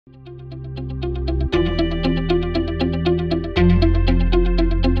Witam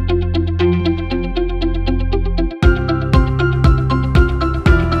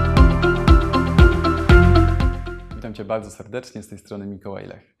Cię bardzo serdecznie, z tej strony Mikołaj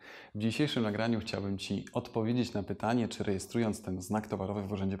Lech. W dzisiejszym nagraniu chciałbym Ci odpowiedzieć na pytanie, czy rejestrując ten znak towarowy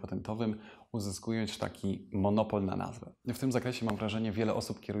w Urzędzie Patentowym uzyskujesz taki monopol na nazwę. W tym zakresie mam wrażenie, wiele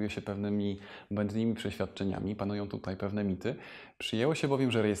osób kieruje się pewnymi błędnymi przeświadczeniami, panują tutaj pewne mity. Przyjęło się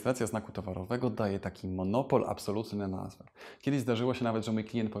bowiem, że rejestracja znaku towarowego daje taki monopol absolutny na nazwę. Kiedyś zdarzyło się nawet, że mój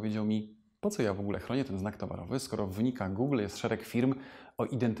klient powiedział mi: po co ja w ogóle chronię ten znak towarowy, skoro w wynikach Google jest szereg firm o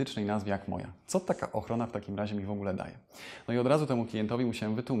identycznej nazwie jak moja? Co taka ochrona w takim razie mi w ogóle daje? No i od razu temu klientowi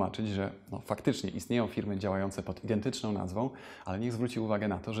musiałem wytłumaczyć, że faktycznie istnieją firmy działające pod identyczną nazwą, ale niech zwróci uwagę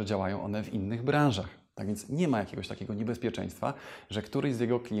na to, że działają one w innych branżach. Tak więc nie ma jakiegoś takiego niebezpieczeństwa, że któryś z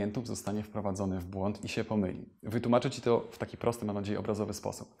jego klientów zostanie wprowadzony w błąd i się pomyli. Wytłumaczę Ci to w taki prosty, mam nadzieję, obrazowy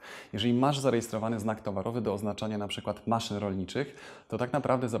sposób. Jeżeli masz zarejestrowany znak towarowy do oznaczania na przykład maszyn rolniczych, to tak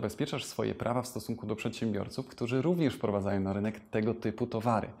naprawdę zabezpieczasz swoje prawa w stosunku do przedsiębiorców, którzy również wprowadzają na rynek tego typu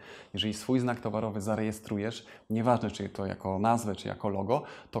towary. Jeżeli swój znak towarowy zarejestrujesz, nieważne czy to jako nazwę, czy jako logo,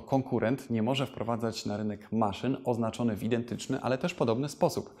 to konkurent nie może wprowadzać na rynek maszyn oznaczony w identyczny, ale też podobny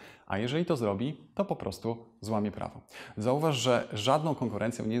sposób. A jeżeli to zrobi, to po prostu złamie prawo. Zauważ, że żadną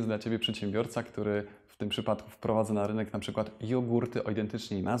konkurencją nie jest dla Ciebie przedsiębiorca, który w tym przypadku wprowadza na rynek na przykład jogurty o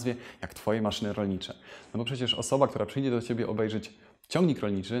identycznej nazwie jak Twoje maszyny rolnicze. No bo przecież osoba, która przyjdzie do Ciebie obejrzeć ciągnik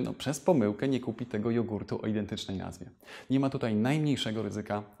rolniczy, przez pomyłkę nie kupi tego jogurtu o identycznej nazwie. Nie ma tutaj najmniejszego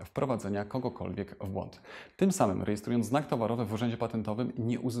ryzyka wprowadzenia kogokolwiek w błąd. Tym samym, rejestrując znak towarowy w Urzędzie Patentowym,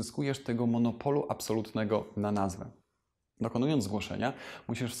 nie uzyskujesz tego monopolu absolutnego na nazwę. Dokonując zgłoszenia,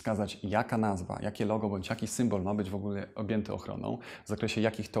 musisz wskazać, jaka nazwa, jakie logo bądź jaki symbol ma być w ogóle objęty ochroną, w zakresie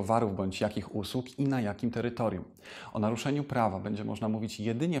jakich towarów bądź jakich usług i na jakim terytorium. O naruszeniu prawa będzie można mówić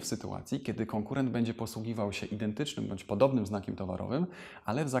jedynie w sytuacji, kiedy konkurent będzie posługiwał się identycznym bądź podobnym znakiem towarowym,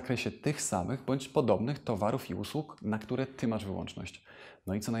 ale w zakresie tych samych bądź podobnych towarów i usług, na które Ty masz wyłączność.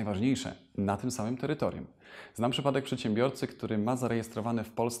 No i co najważniejsze, na tym samym terytorium. Znam przypadek przedsiębiorcy, który ma zarejestrowany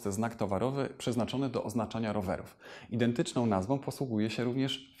w Polsce znak towarowy przeznaczony do oznaczania rowerów. Identyczną nazwą posługuje się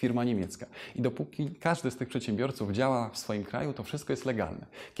również firma niemiecka. I dopóki każdy z tych przedsiębiorców działa w swoim kraju, to wszystko jest legalne.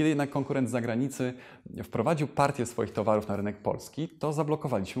 Kiedy jednak konkurent z zagranicy wprowadził partię swoich towarów na rynek polski, to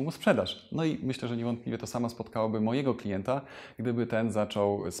zablokowaliśmy mu sprzedaż. No i myślę, że niewątpliwie to samo spotkałoby mojego klienta, gdyby ten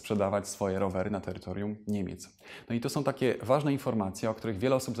zaczął sprzedawać swoje rowery na terytorium Niemiec. No i to są takie ważne informacje, o których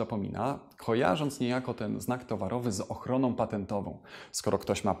wiele osób zapomina, kojarząc niejako ten znak towarowy z ochroną patentową. Skoro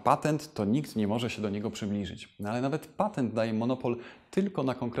ktoś ma patent, to nikt nie może się do niego przybliżyć. No ale nawet patent daje monopol tylko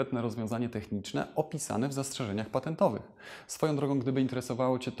na konkretne rozwiązanie techniczne opisane w zastrzeżeniach patentowych. Swoją drogą, gdyby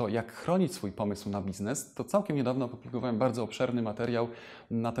interesowało Cię to, jak chronić swój pomysł na biznes, to całkiem niedawno opublikowałem bardzo obszerny materiał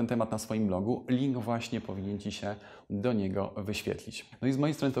na ten temat na swoim blogu. Link właśnie powinien Ci się do niego wyświetlić. No i z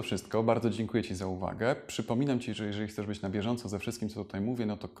mojej strony to wszystko. Bardzo dziękuję Ci za uwagę. Przypominam Ci, że jeżeli chcesz być na bieżąco ze wszystkim, co tutaj mówię,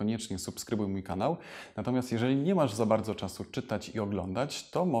 no to koniecznie subskrybuj mój kanał. Natomiast jeżeli nie masz za bardzo czasu czytać i oglądać,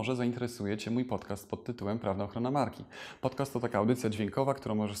 to może zainteresuje Cię mój podcast pod tytułem Prawna ochrona marki. Podcast to taka audycja dźwiękowa,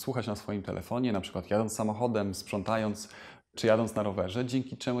 którą możesz słuchać na swoim telefonie, na przykład jadąc samochodem, sprzątając czy jadąc na rowerze,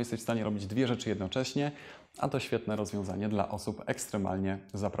 dzięki czemu jesteś w stanie robić dwie rzeczy jednocześnie, a to świetne rozwiązanie dla osób ekstremalnie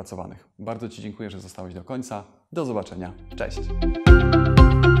zapracowanych. Bardzo Ci dziękuję, że zostałeś do końca. Do zobaczenia. Cześć!